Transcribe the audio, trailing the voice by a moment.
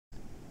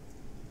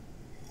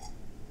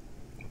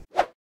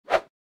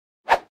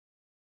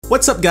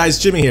What's up guys,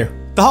 Jimmy here.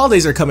 The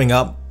holidays are coming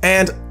up,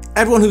 and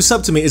everyone who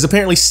subbed to me is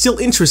apparently still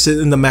interested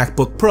in the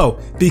MacBook Pro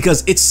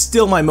because it's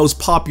still my most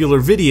popular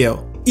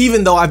video,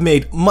 even though I've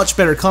made much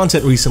better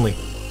content recently.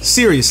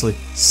 Seriously,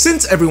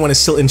 since everyone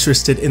is still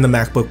interested in the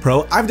MacBook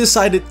Pro, I've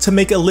decided to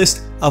make a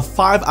list of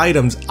 5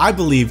 items I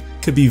believe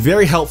could be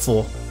very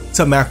helpful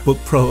to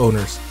MacBook Pro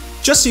owners.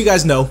 Just so you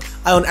guys know,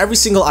 I own every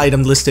single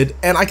item listed,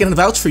 and I can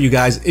vouch for you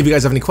guys if you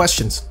guys have any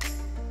questions.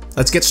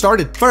 Let's get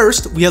started.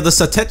 First, we have the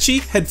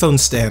Satechi headphone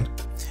stand.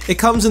 It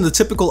comes in the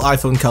typical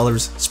iPhone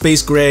colors: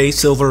 space gray,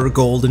 silver,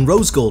 gold, and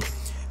rose gold.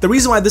 The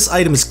reason why this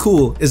item is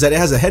cool is that it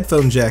has a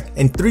headphone jack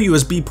and 3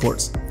 USB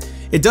ports.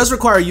 It does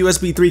require a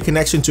USB 3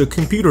 connection to a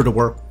computer to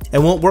work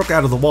and won't work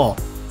out of the wall.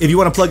 If you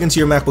want to plug into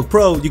your MacBook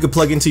Pro, you can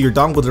plug into your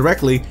dongle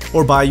directly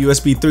or buy a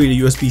USB 3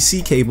 to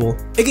USB-C cable.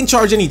 It can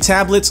charge any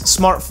tablets,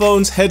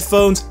 smartphones,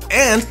 headphones,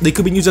 and they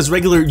could be used as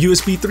regular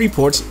USB 3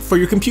 ports for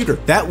your computer.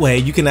 That way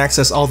you can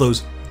access all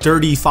those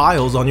dirty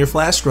files on your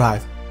flash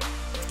drive.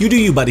 You do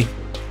you, buddy.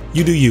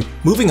 You do you.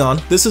 Moving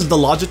on, this is the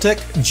Logitech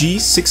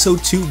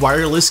G602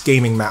 wireless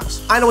gaming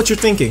mouse. I know what you're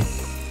thinking.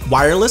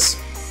 Wireless?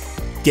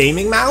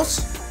 Gaming mouse?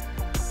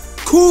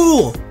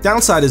 Cool!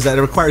 Downside is that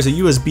it requires a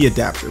USB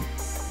adapter,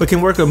 but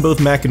can work on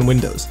both Mac and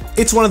Windows.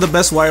 It's one of the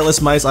best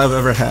wireless mice I've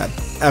ever had.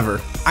 Ever.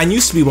 I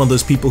used to be one of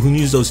those people who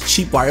used those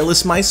cheap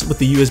wireless mice with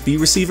the USB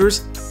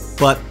receivers,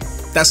 but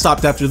that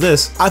stopped after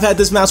this. I've had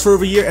this mouse for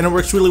over a year and it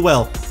works really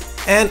well.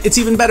 And it's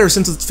even better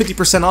since it's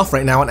 50% off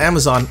right now on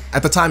Amazon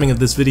at the timing of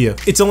this video.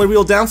 Its only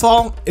real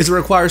downfall is it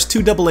requires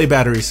 2 AA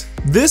batteries.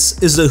 This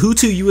is the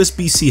Hutu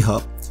USB-C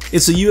hub.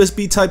 It's a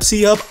USB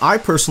Type-C hub I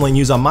personally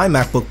use on my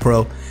MacBook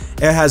Pro.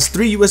 It has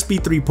 3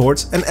 USB 3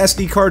 ports, an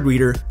SD card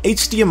reader,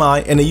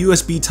 HDMI, and a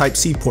USB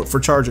Type-C port for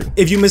charging.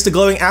 If you missed the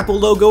glowing Apple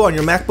logo on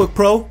your MacBook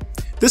Pro,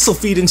 this will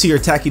feed into your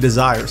tacky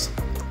desires.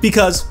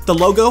 Because the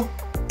logo,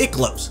 it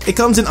glows. It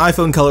comes in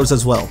iPhone colors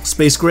as well: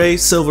 space gray,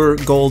 silver,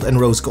 gold, and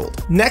rose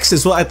gold. Next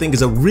is what I think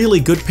is a really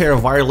good pair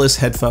of wireless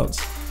headphones.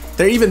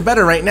 They're even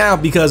better right now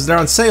because they're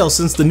on sale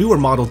since the newer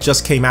model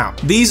just came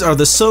out. These are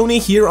the Sony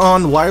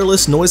Hear-On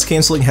wireless noise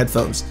cancelling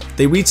headphones.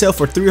 They retail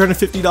for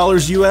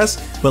 $350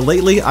 US, but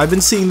lately I've been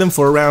seeing them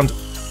for around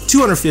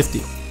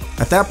 $250.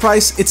 At that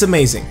price, it's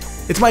amazing.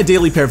 It's my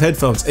daily pair of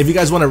headphones. If you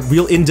guys want a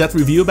real in-depth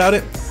review about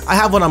it, I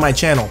have one on my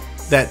channel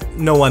that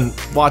no one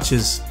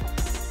watches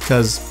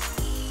because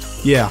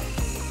yeah.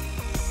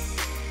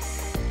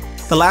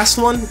 The last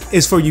one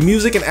is for you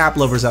music and app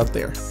lovers out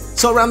there.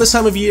 So around this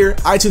time of year,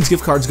 iTunes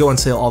gift cards go on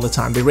sale all the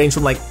time. They range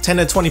from like 10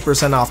 to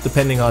 20% off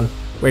depending on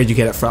where you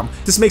get it from.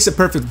 This makes it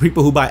perfect for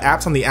people who buy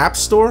apps on the App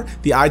Store,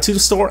 the iTunes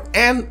Store,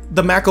 and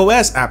the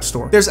macOS App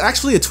Store. There's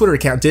actually a Twitter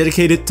account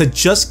dedicated to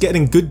just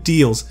getting good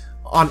deals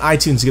on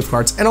iTunes gift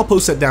cards, and I'll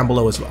post that down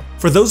below as well.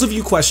 For those of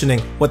you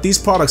questioning what these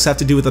products have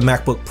to do with the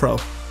MacBook Pro,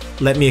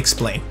 let me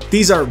explain.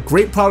 These are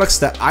great products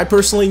that I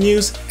personally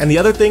use, and the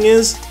other thing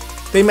is,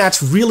 they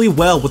match really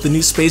well with the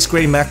new Space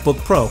Gray MacBook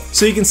Pro,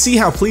 so you can see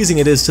how pleasing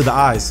it is to the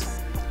eyes.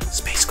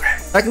 Space Gray.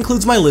 That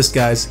concludes my list,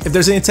 guys. If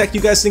there's any tech you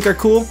guys think are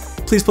cool,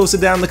 please post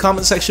it down in the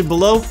comment section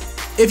below.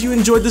 If you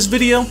enjoyed this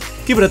video,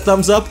 give it a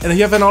thumbs up, and if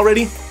you haven't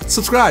already,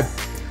 subscribe.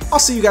 I'll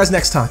see you guys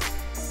next time.